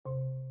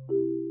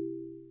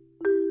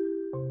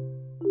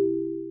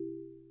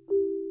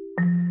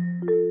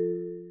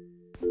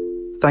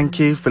Thank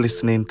you for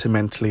listening to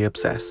Mentally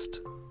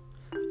Obsessed.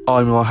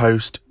 I'm your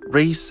host,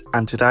 Reese,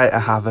 and today I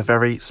have a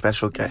very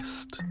special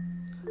guest.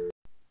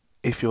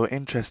 If you're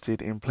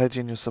interested in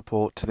pledging your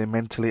support to the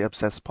Mentally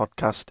Obsessed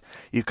podcast,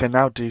 you can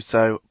now do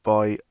so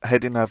by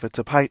heading over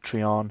to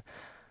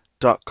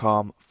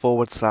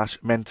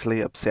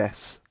patreon.com/mentally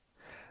obsess.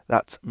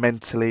 That's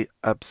mentally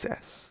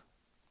obsess.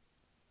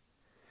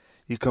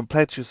 You can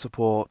pledge your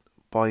support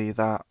by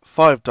either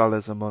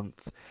 $5 a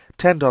month,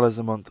 $10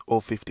 a month,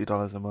 or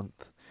 $50 a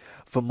month.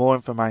 For more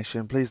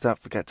information, please don't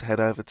forget to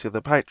head over to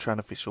the Patreon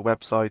official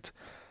website,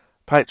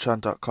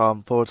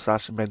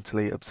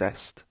 patreon.com/mentally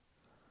obsessed.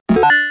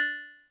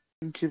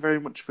 Thank you very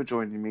much for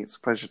joining me. It's a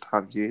pleasure to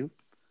have you.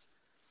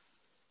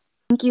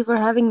 Thank you for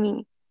having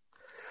me.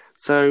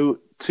 So,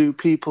 to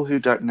people who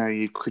don't know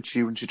you, could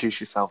you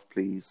introduce yourself,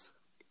 please?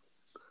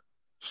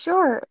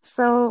 Sure.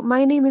 So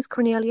my name is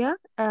Cornelia.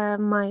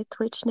 My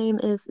Twitch name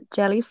is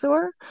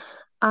Jellysaur.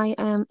 I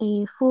am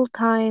a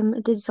full-time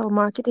digital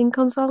marketing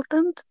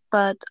consultant,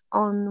 but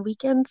on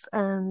weekends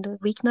and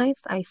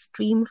weeknights, I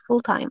stream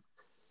full-time.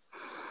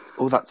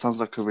 Oh, that sounds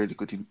like a really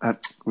good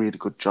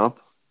job.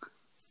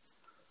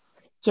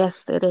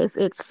 Yes, it is.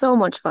 It's so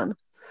much fun.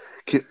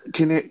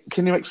 Can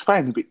you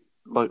explain a bit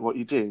like what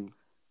you do?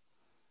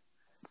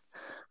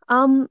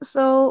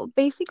 So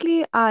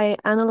basically, I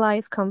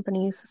analyze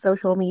companies'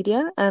 social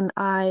media and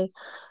I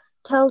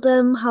tell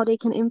them how they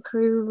can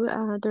improve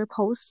their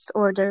posts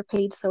or their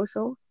paid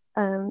social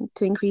to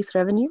increase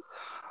revenue.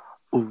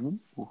 Oh,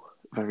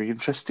 very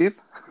interesting.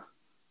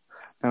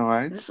 All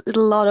right. It's a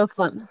lot of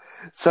fun.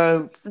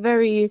 So, It's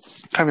very...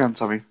 carry on,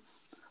 sorry.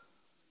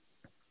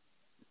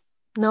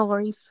 No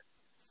worries.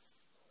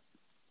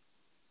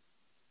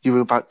 You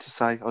were about to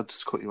say, I'll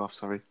just cut you off,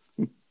 sorry.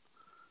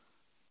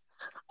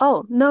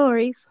 Oh, no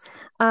worries.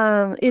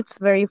 It's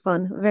very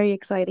fun, very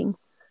exciting.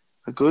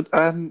 Good.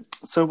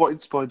 So what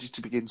inspired you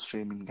to begin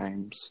streaming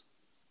games?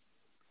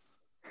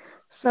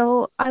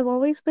 So I've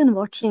always been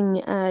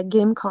watching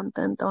game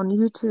content on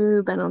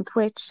YouTube and on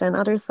Twitch and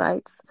other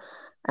sites,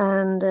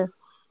 and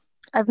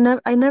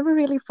I never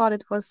really thought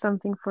it was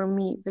something for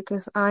me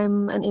because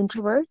I'm an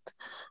introvert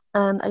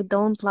and I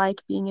don't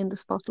like being in the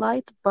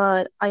spotlight,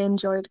 but I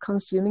enjoyed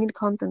consuming the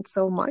content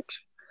so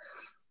much.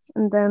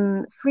 And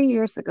then 3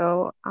 years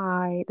ago,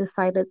 I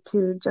decided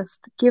to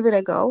just give it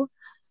a go,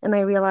 and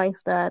I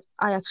realized that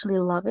I actually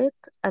love it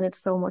and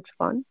it's so much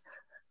fun.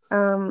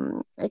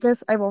 I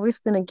guess I've always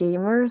been a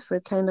gamer, so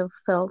it kind of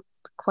felt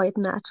quite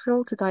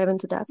natural to dive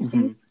into that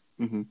space.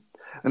 Mm-hmm.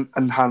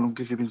 And how long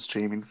have you been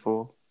streaming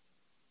for?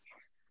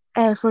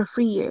 For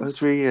 3 Oh, years.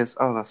 3 years.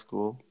 Oh, that's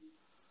cool.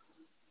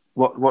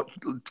 What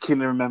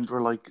can you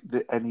remember, like,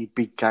 any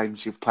big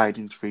games you've played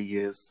in 3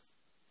 years?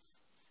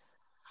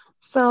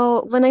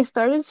 So when I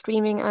started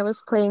streaming, I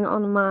was playing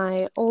on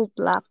my old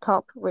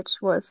laptop,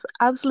 which was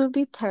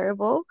absolutely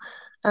terrible.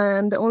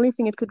 And the only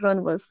thing it could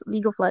run was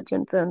League of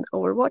Legends and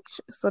Overwatch.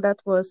 So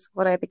that was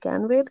what I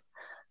began with.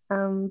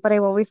 But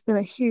I've always been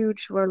a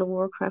huge World of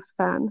Warcraft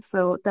fan.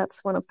 So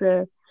that's one of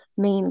the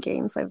main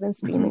games I've been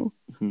streaming.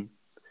 Mm-hmm.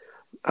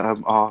 I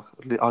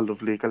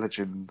love League of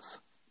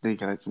Legends.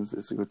 League of Legends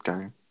is a good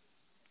game.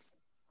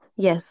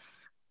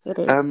 Yes, it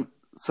is.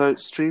 So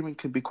streaming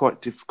can be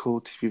quite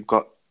difficult if you've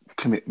got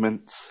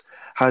commitments.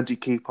 How do you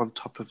keep on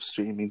top of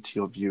streaming to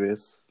your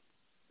viewers?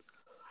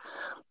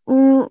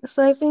 So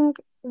I think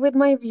with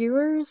my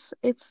viewers,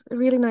 it's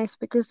really nice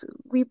because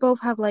we both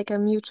have like a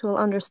mutual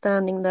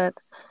understanding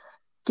that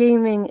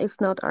gaming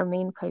is not our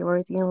main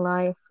priority in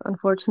life,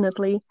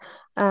 unfortunately.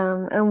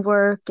 And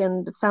work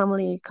and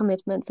family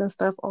commitments and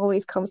stuff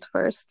always comes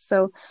first.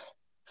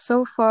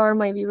 So far,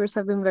 my viewers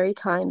have been very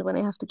kind when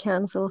I have to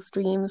cancel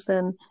streams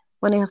and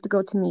when I have to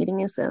go to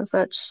meetings and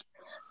such.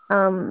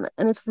 And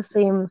it's the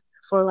same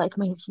for like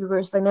my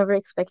viewers. I never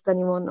expect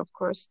anyone, of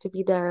course, to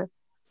be there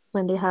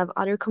when they have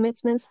other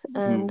commitments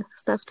and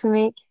stuff to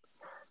make.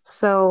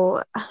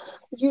 So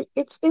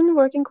it's been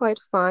working quite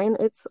fine.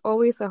 It's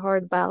always a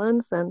hard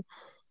balance and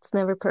it's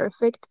never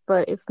perfect,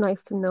 but it's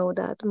nice to know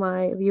that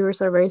my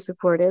viewers are very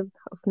supportive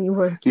of me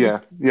working.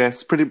 Yeah,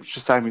 it's pretty much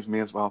the same with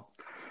me as well.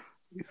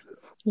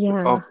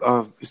 Yeah.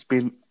 It's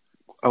been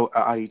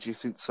ages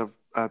since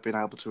I've been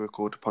able to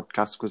record a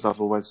podcast because I've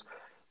always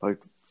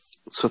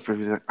suffered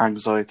with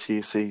anxiety.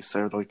 You see,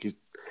 so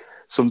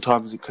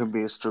sometimes it can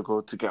be a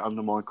struggle to get on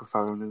the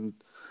microphone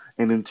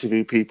and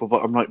interview people.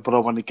 But but I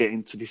want to get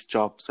into this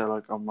job,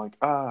 so I'm like.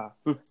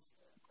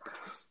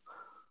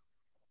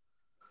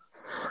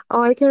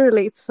 Oh, I can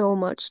relate so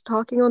much.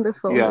 Talking on the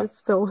phone Yeah. is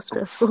so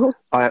stressful.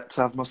 I had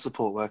to have my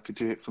support worker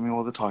do it for me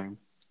all the time.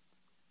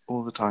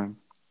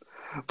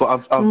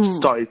 But I've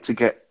started to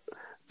get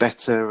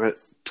better at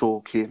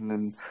talking,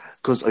 and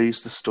because I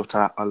used to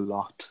stutter a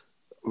lot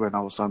when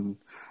I was on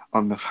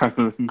the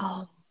phone.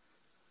 Oh.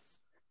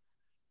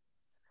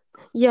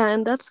 Yeah,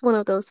 and that's one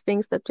of those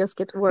things that just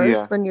get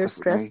worse when you're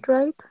definitely. stressed,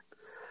 right?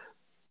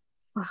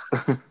 Oh,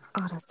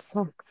 that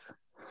sucks.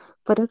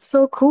 But it's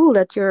so cool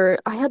that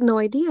I had no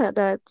idea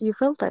that you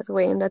felt that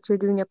way and that you're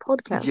doing a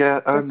podcast. Yeah,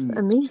 That's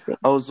amazing.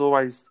 I was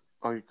always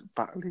like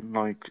battling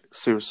like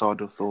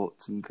suicidal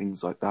thoughts and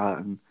things like that,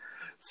 and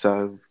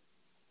so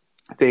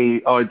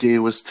the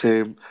idea was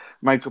to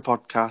make a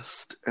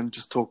podcast and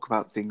just talk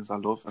about things I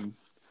love, and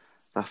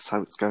that's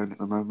how it's going at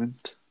the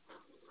moment.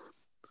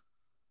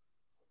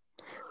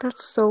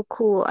 That's so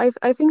cool.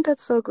 I think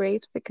that's so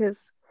great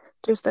because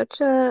there's such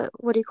a,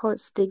 what do you call it,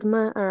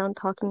 stigma around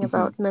talking Hmm.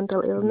 about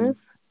mental Hmm.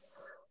 illness.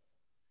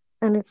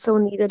 And it's so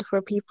needed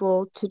for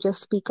people to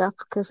just speak up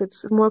because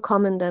it's more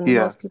common than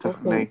Yeah, most people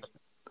definitely, think.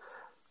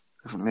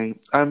 definitely.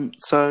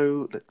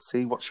 So let's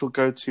see, what's your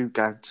go-to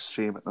game to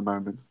stream at the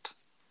moment?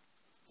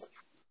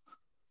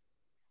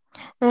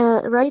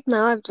 Right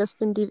now, I've just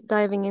been deep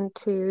diving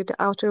into The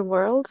Outer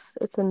Worlds.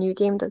 It's a new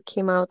game that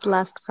came out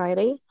last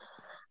Friday,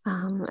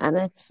 and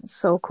it's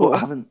so Well,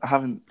 cool. I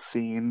haven't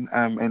seen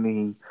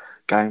any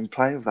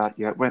gameplay of that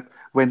yet. When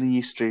are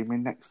you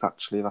streaming next?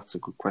 Actually, that's a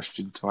good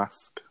question to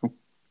ask.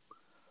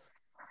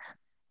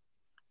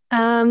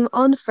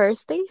 On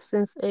Thursday,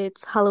 since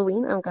it's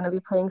Halloween, I'm gonna be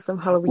playing some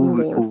Halloween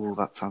Oh, games. oh,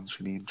 that sounds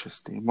really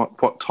interesting.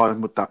 What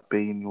time would that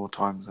be in your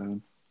time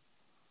zone?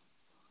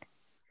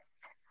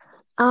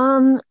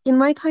 In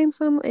my time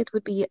zone, it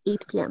would be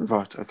 8 p.m.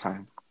 Right, okay,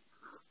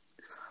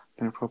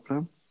 no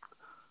problem.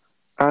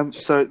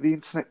 So the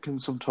internet can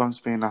sometimes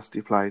be a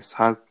nasty place.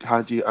 How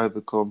do you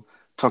overcome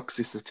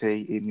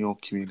toxicity in your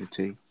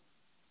community?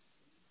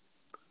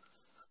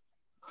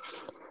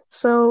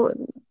 So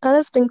that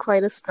has been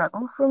quite a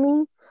struggle for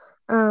me.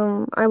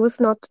 I was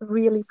not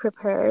really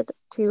prepared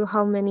to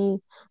how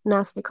many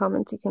nasty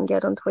comments you can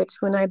get on Twitch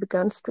when I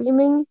began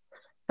streaming.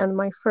 And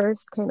my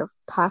first kind of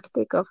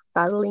tactic of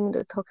battling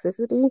the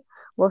toxicity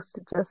was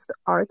to just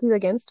argue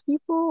against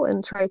people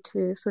and try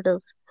to sort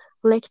of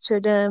lecture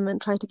them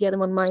and try to get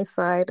them on my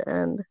side.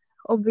 And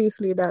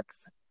obviously,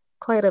 that's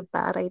quite a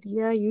bad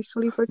idea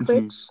usually for Hmm.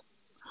 Twitch.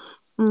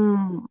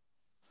 Mm.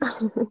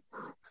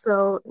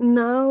 So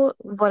now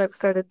what I've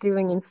started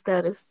doing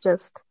instead is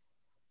just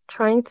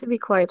trying to be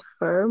quite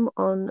firm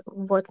on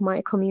what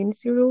my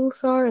community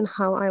rules are and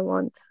how I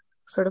want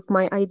sort of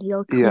my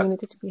ideal Yeah,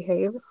 community to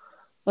behave.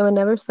 And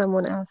whenever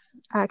someone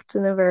acts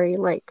in a very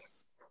like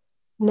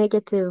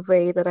negative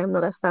way that I'm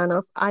not a fan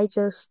of, I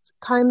just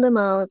time them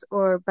out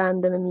or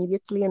ban them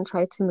immediately and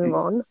try to move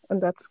on.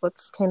 And that's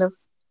what's kind of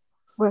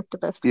worked the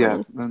best for yeah,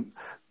 me. and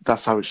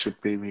that's how it should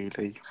be,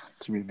 really.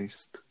 To be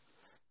honest,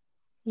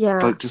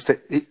 Yeah, like just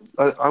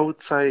I would I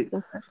say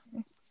think so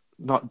too.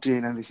 not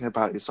doing anything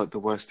about it is like the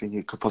worst thing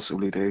you could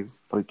possibly do.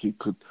 Like you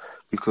could,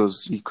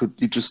 because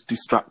you just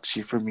distracts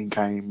you from your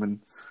game, and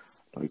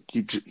like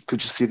you could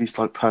just see this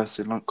like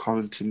person like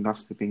commenting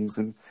nasty things,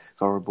 and it's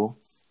horrible.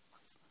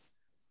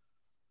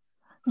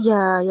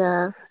 Yeah,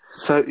 yeah.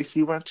 So if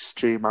you weren't a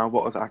streamer,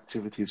 what other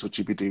activities would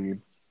you be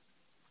doing?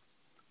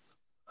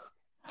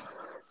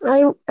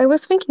 I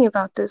was thinking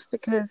about this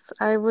because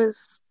I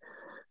always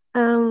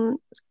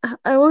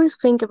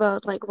think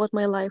about like what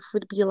my life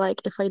would be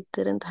like if I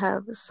didn't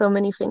have so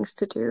many things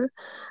to do.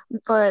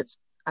 But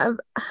I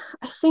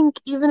think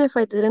even if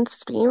I didn't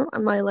stream,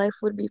 my life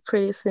would be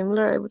pretty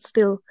similar. I would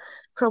still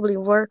probably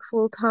work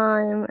full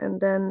time and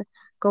then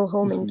go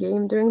home and Hmm.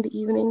 game during the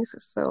evenings.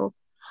 So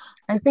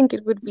I think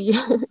it would be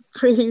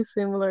pretty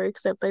similar,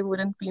 except I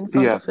wouldn't be in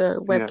front Yeah, of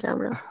a web yeah.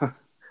 camera.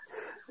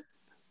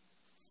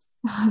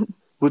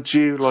 Would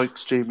you like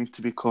streaming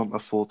to become a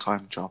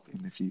full-time job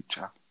in the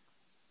future?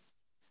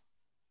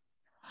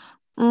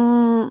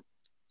 Mm,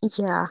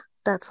 yeah,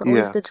 that's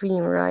always Yeah. the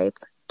dream, right?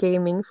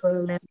 Gaming for a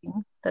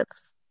living.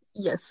 That's,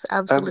 yes, I've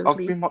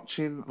absolutely. been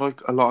watching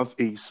like a lot of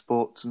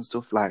esports and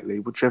stuff lately.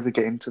 Would you ever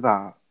get into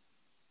that?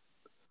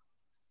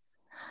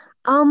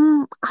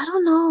 I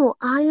don't know.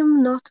 I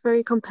am not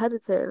very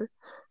competitive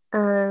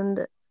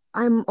and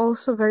I'm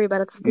also very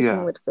bad at sticking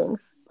Yeah. with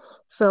things.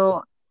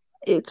 So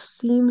it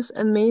seems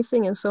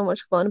amazing and so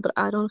much fun, but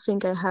I don't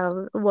think I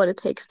have what it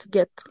takes to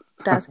get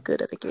that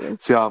good at a game.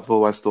 See, I've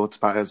always thought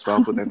about it as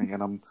well, but then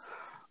again, I'm,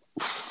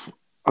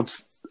 I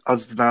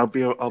don't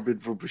know, I'll be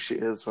rubbish at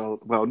it as well.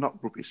 Well,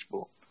 not rubbish,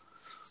 but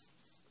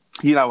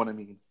you know what I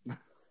mean.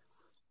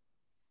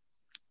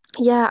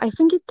 Yeah, I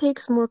think it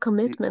takes more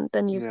commitment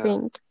than you Yeah.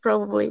 think,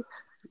 probably.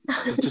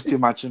 Just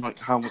imagine like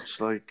how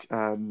much like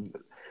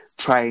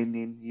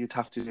training you'd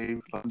have to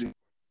do. Like, I'm doing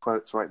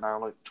quotes right now,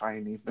 like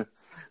training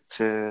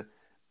to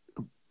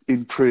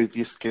improve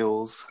your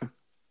skills.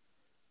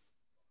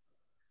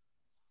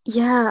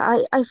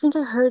 Yeah, I think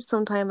I heard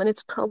sometime, and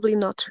it's probably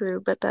not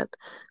true, but that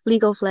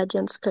League of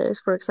Legends players,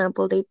 for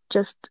example, they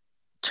just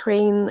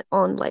train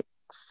on like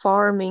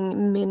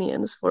farming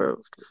minions for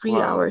three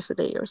Wow. hours a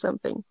day or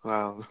something.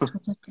 Wow. It's That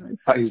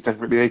ridiculous. is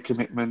definitely a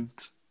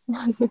commitment.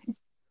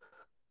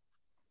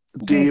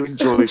 Do you Yes.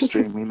 enjoy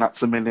streaming?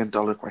 That's $1 million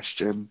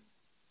question.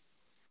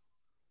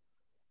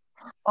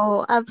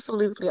 Oh,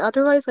 absolutely.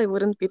 Otherwise, I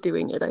wouldn't be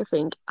doing it, I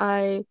think.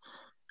 I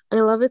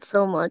love it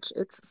so much.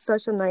 It's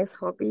such a nice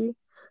hobby,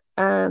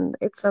 and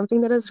it's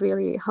something that has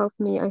really helped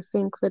me, I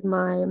think, with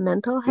my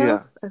mental Yeah.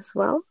 health as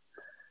well.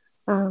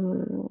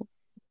 Um,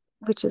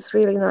 which is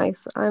really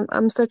nice.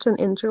 I'm such an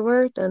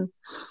introvert, and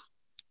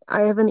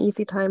I have an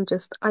easy time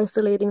just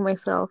isolating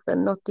myself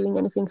and not doing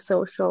anything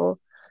social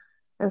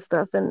and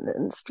stuff.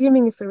 And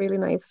streaming is a really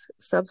nice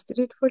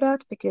substitute for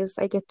that because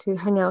I get to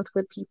hang out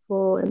with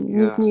people and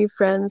meet Yeah. new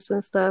friends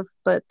and stuff,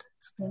 but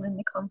still in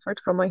the comfort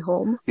from my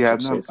home, Yeah,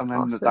 which is and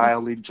then awesome.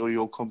 they'll enjoy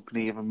your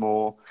company even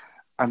more,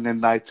 and then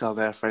they tell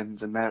their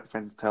friends, and their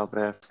friends tell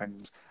their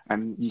friends,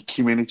 and your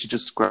community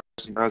just grows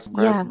and grows and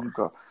grows, Yeah. and you've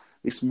got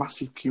this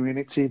massive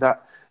community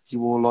that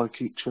you all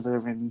like each other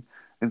and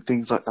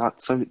things like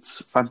that. So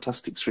it's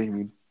fantastic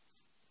streaming.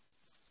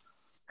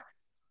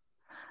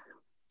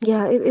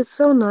 Yeah, it's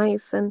so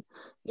nice, and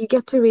you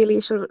get to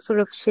really sort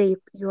of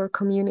shape your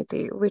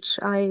community, which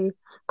I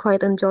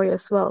quite enjoy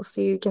as well.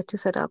 So you get to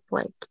set up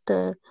like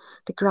the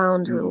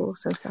ground Mm.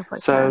 rules and stuff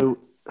like that. So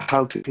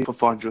how can people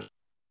find you?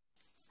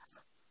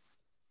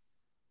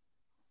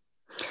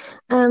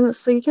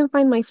 So you can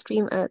find my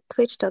stream at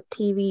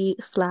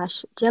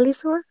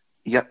twitch.tv/Jellysore.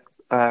 Yep.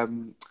 I,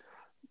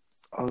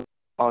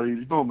 I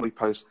normally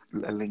post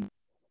a link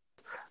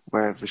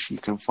wherever you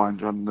can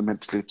find you on the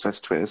Mentally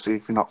Obsessed Twitter. So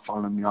if you're not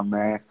following me on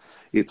there,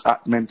 it's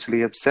at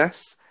Mentally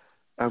Obsessed.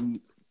 Do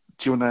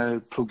you want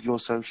to plug your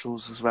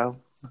socials as well?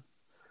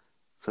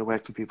 So where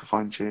can people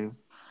find you?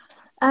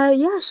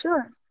 Yeah,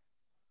 sure.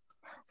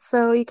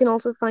 So you can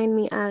also find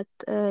me at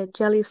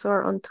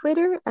Jellysore on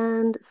Twitter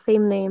and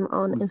same name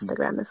on Hmm.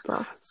 Instagram as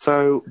well.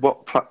 So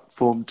what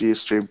platform do you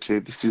stream to?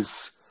 This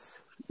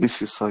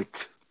is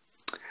like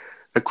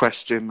a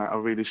question that I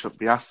really shouldn't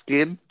be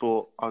asking,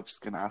 but I'm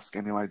just going to ask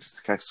anyway, just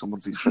in case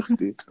someone's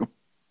interested.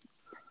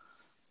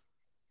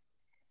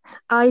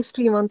 I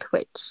stream on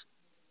Twitch.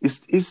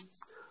 is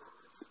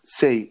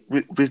See,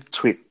 with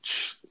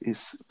Twitch,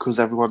 is because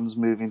everyone's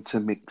moving to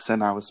Mixer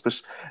now,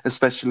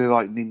 especially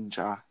like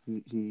Ninja.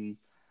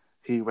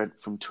 He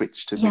went from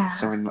Twitch to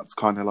Mixer, Yeah. and that's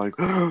kind of like,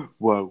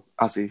 whoa,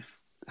 as if.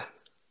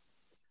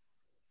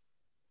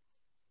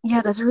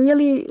 Yeah, that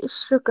really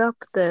shook up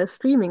the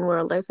streaming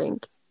world, I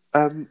think.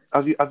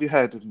 Have you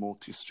heard of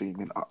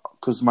multi-streaming?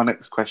 Because my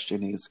next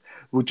question is,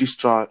 would you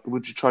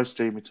try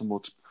streaming to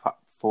multiple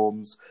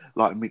platforms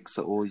like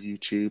Mixer or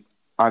YouTube,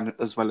 and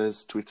as well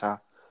as Twitter?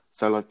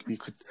 So like you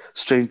could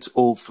stream to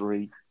all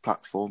three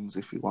platforms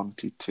if you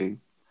wanted to.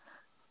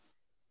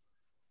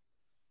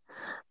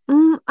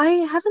 I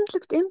haven't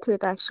looked into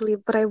it actually,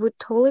 but I would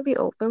totally be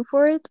open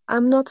for it.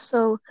 I'm not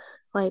so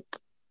like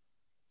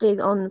big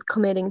on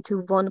committing to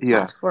one Yeah.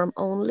 platform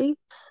only.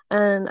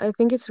 And I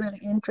think it's really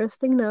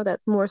interesting now that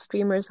more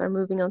streamers are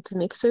moving on to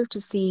Mixer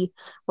to see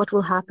what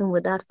will happen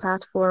with that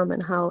platform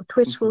and how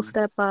Twitch will Hmm.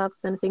 step up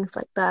and things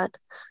like that.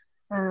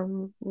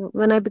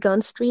 When I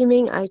began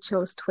streaming, I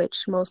chose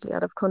Twitch mostly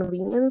out of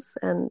convenience,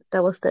 and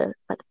that was the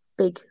like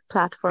big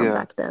platform Yeah.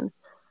 back then.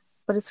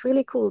 But it's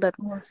really cool that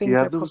more things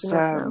Yeah, are popping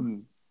up now.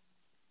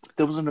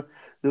 there was there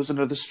was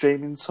another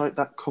streaming site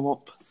that come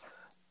up,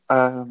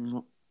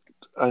 um,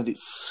 and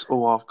it's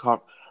I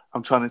can't.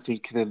 I'm trying to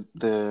think of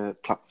the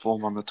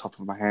platform on the top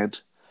of my head,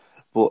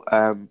 but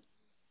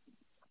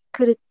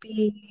Could it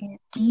be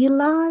D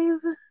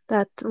Live?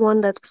 That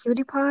one that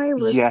PewDiePie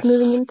was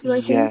moving yes, into, I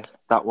yeah, think.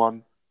 that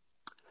one.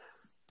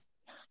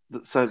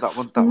 So that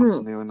one's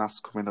Hmm. new and that's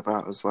coming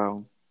about as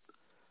well.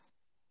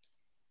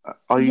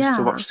 I used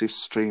to Yeah. watch this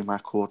streamer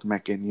called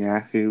Megan,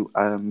 yeah, who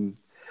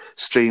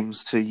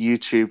streams to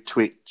YouTube,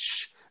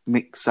 Twitch,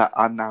 Mixer,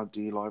 and now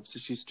D Live. So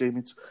she's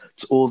streaming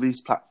to all these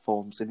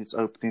platforms, and it's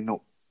opening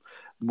up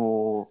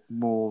more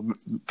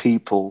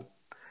people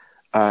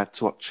to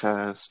watch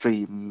her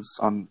streams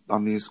on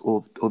these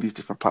all these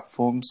different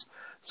platforms.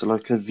 So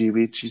like her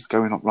viewage is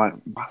going up like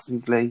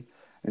massively,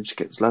 and she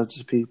gets loads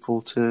of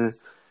people to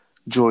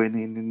join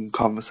in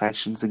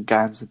conversations and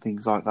games and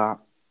things like that.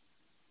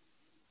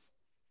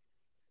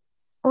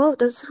 Oh,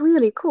 that's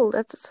really cool.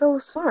 That's so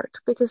smart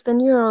because then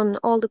you're on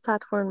all the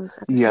platforms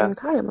at the Yeah, same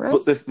time, right?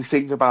 but the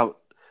thing about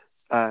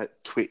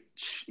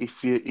Twitch,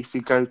 if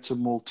you go to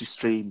multi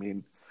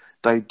streaming,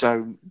 they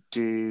don't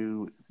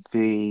do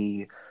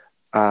the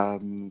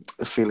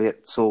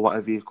affiliates or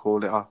whatever you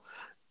call it.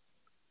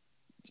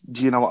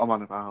 Do you know what I'm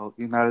on about?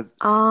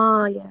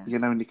 Ah, yeah.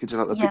 And you can do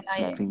like the Yeah, bits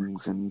and yeah.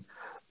 things, and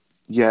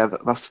yeah,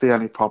 that's the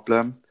only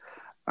problem.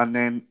 And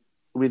then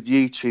with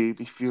YouTube,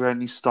 if you're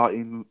only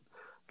starting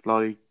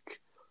like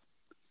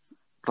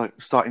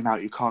starting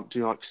out, you can't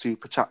do like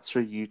super chats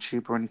through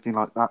YouTube or anything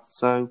like that.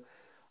 So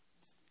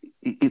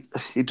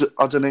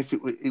I don't know if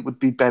it would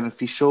be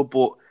beneficial,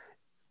 but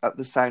at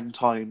the same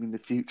time, in the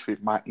future,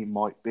 it might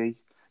be.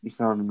 You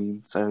know what I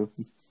mean? So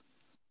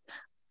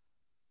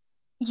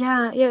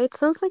Yeah, yeah, it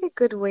sounds like a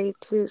good way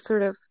to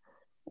sort of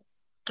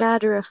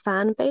gather a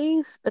fan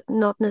base, but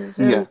not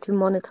necessarily yeah, to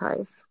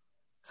monetize.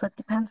 So it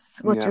depends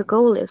what yeah, your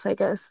goal is, I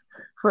guess.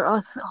 For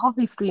us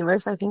hobby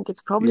streamers, I think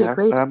it's probably a yeah.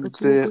 great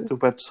opportunity. The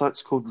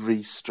website's called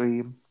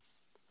Restream.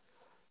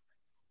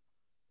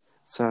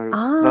 So that's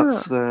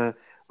Ah, the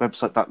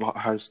website that like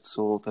hosts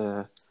all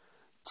the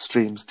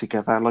streams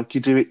together. Like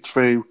you do it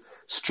through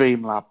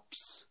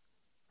Streamlabs,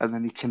 and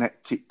then you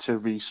connect it to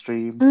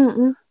Restream.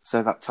 mm-mm.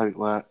 So that's how it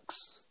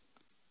works.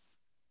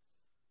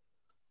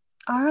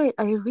 All right,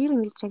 I really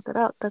need to check that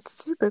out.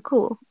 That's super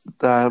cool.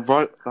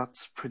 Right,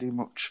 that's pretty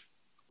much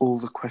all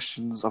the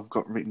questions I've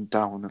got written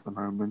down at the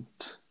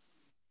moment.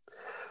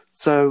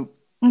 So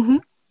Mm-hmm.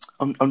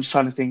 I'm just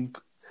trying to think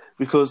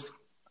because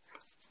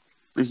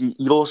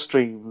your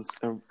streams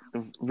are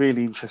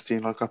really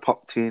interesting. Like I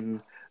popped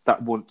in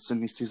that once,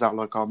 and this is how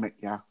like I met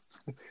you.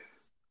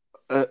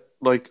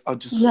 Like I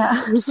just Yeah.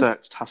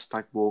 searched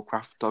hashtag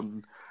Warcraft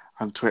on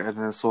Twitter, and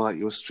I saw that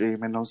you were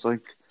streaming. I was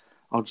like,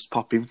 I'll just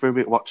pop in for a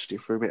bit, watched it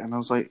for a bit, and I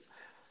was like,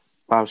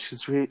 wow,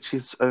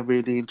 she's a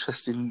really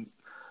interesting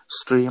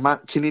streamer.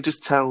 Can you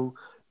just tell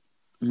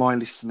my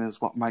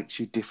listeners what makes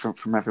you different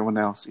from everyone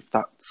else? If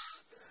that's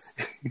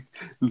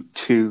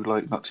too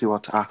like not too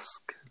hard to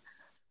ask.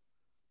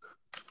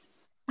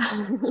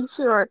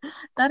 Sure.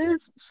 That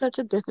is such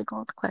a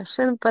difficult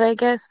question, but I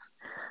guess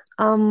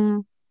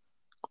um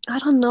I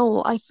don't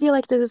know. I feel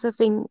like this is a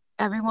thing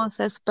everyone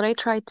says, but I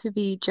try to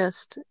be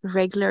just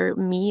regular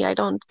me. I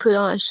don't put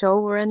on a show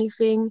or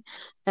anything.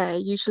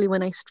 Usually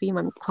when I stream,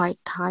 I'm quite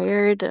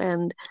tired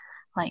and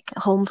like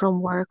home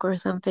from work or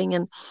something,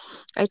 and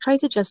I try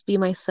to just be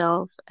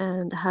myself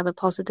and have a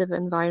positive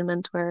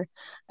environment where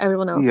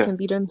everyone else Yeah. can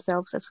be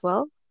themselves as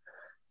well.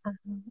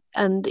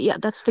 And yeah,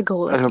 that's the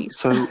goal at least.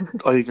 So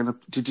are you gonna?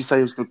 Did you say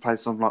you was gonna play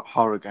some like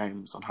horror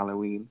games on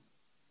Halloween?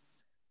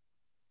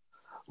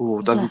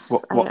 Or then Yes,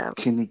 I what? am.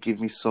 Can you give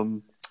me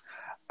some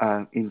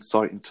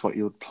insight into what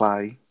you would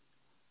play?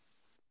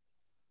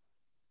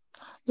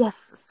 Yes,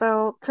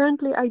 so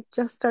currently I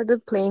just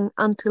started playing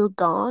Until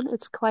Dawn.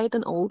 It's quite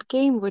an old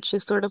game, which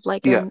is sort of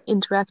like Yeah. an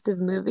interactive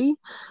movie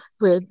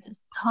with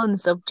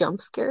tons of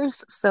jump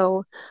scares.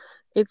 So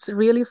it's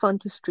really fun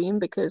to stream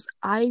because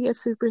I get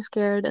super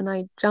scared and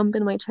I jump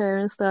in my chair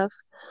and stuff.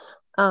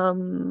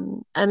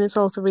 And it's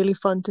also really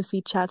fun to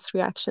see chat's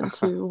reaction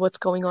to what's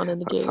going on in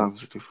the That game.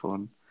 sounds really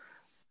fun.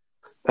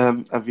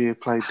 Have you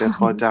played Dead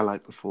by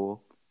Daylight before?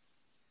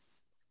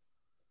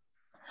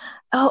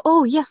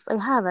 Oh, yes,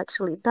 I have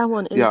actually. That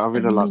one Yeah, I is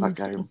really like that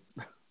amazing. game.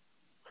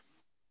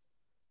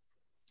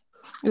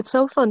 It's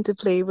so fun to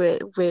play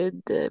with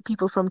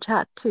people from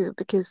chat too,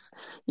 because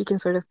you can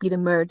sort of be the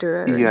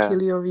murderer and Yeah,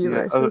 kill your yeah.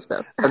 viewers and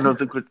stuff.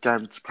 Another good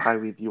game to play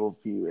with your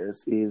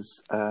viewers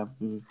is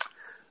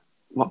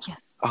what?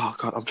 Yes. Oh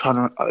God, I'm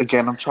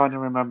trying to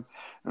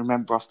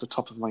remember off the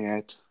top of my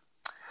head.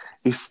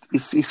 It's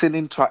an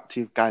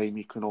interactive game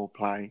you can all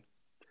play,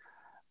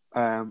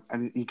 and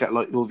you get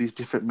like all these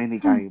different mini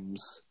Hmm.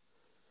 games.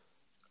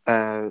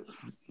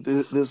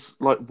 There's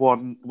like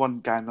one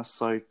game that's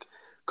like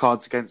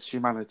Cards Against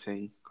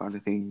Humanity kind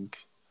of thing.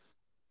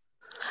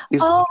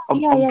 Is Oh,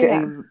 yeah, yeah,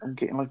 yeah. I'm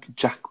getting like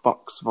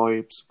Jackbox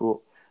vibes, but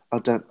I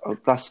don't.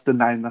 That's the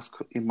name that's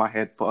in my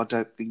head, but I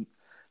don't think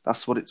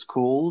that's what it's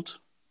called.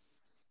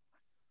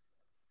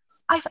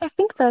 I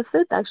think that's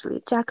it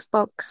actually.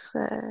 Jackbox,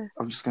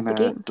 I'm just the gonna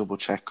game. double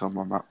check on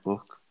my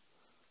MacBook.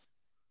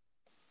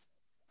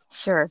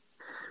 Sure.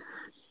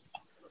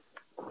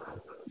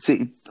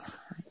 See,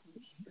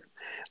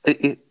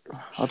 it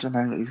I don't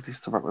know. Is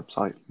this the right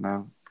website?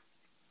 No.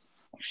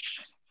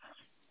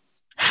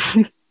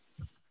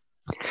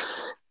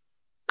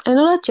 I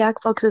know that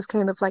Jackbox is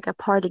kind of like a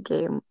party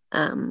game,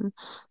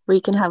 where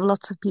you can have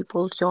lots of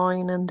people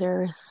join, and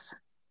there's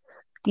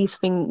these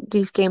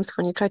games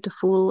when you try to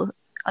fool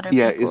other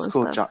Yeah, people it's and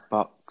called stuff.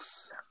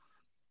 Jackbox.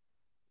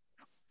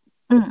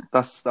 Mm.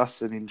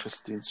 That's an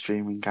interesting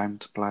streaming game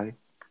to play.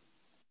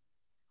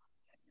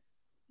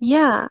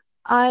 Yeah,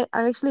 I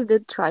actually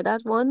did try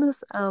that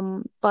once,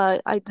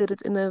 but I did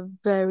it in a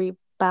very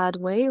bad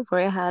way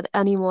where I had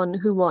anyone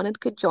who wanted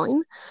could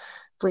join,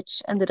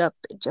 which ended up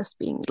just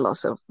being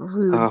lots of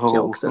rude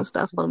jokes and Oh,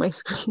 stuff on my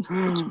screen,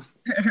 which was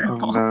oh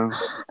terrible. no.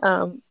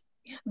 Um,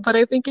 but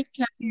I think it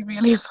can be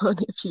really fun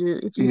if you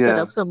set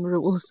Yeah, up some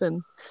rules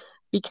and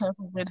be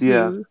careful with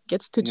yeah, who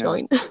gets to yeah.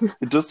 join.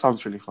 It does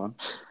sounds really fun.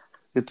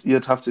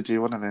 You'd have to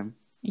do one of them.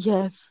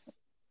 Yes,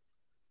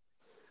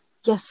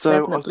 yes, So I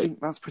definitely. think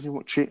that's pretty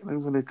much it.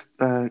 I'm going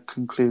to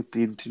conclude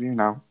the interview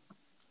now.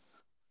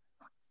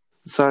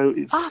 So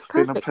it's Ah,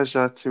 been a perfect.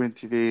 pleasure to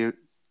interview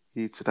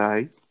you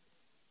today.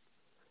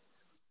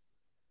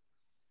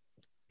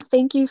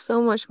 Thank you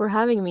so much for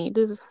having me.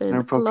 This has been No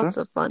lots problem.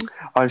 of fun.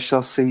 I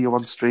shall see you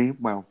on stream.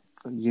 Well,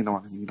 you know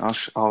what I mean.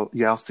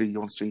 I'll see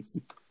you on stream.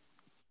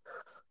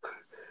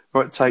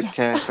 Right, take Yes.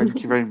 care.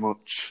 Thank you very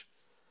much.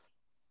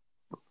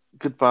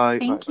 Goodbye.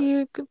 Bye Thank bye.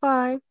 you.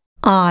 Goodbye.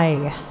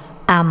 I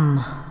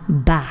am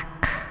back.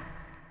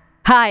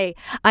 Hi,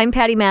 I'm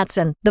Patty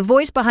Matson, the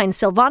voice behind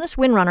Sylvanas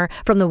Windrunner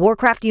from the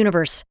Warcraft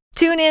universe.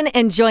 Tune in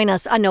and join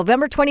us on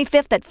November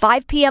 25th at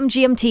 5 p.m.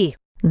 GMT.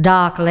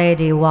 Dark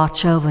Lady,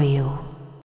 watch over you.